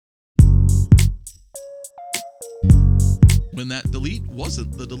when that delete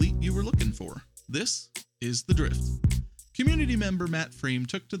wasn't the delete you were looking for. This is The Drift. Community member Matt Freem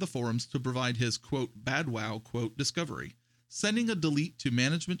took to the forums to provide his, quote, bad wow, quote, discovery. Sending a delete to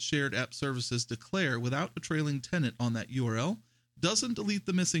management shared app services declare without a trailing tenant on that URL doesn't delete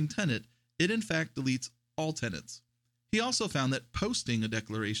the missing tenant, it in fact deletes all tenants. He also found that posting a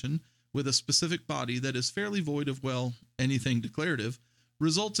declaration with a specific body that is fairly void of, well, anything declarative,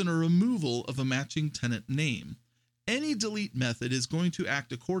 results in a removal of a matching tenant name. Any delete method is going to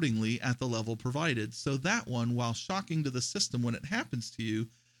act accordingly at the level provided, so that one, while shocking to the system when it happens to you,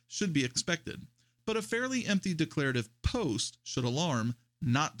 should be expected. But a fairly empty declarative post should alarm,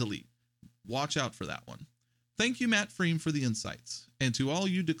 not delete. Watch out for that one. Thank you, Matt Freem, for the insights. And to all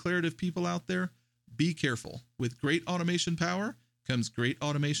you declarative people out there, be careful. With great automation power comes great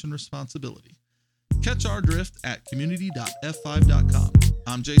automation responsibility. Catch our drift at community.f5.com.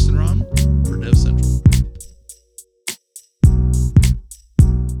 I'm Jason Rahm for Dev Central.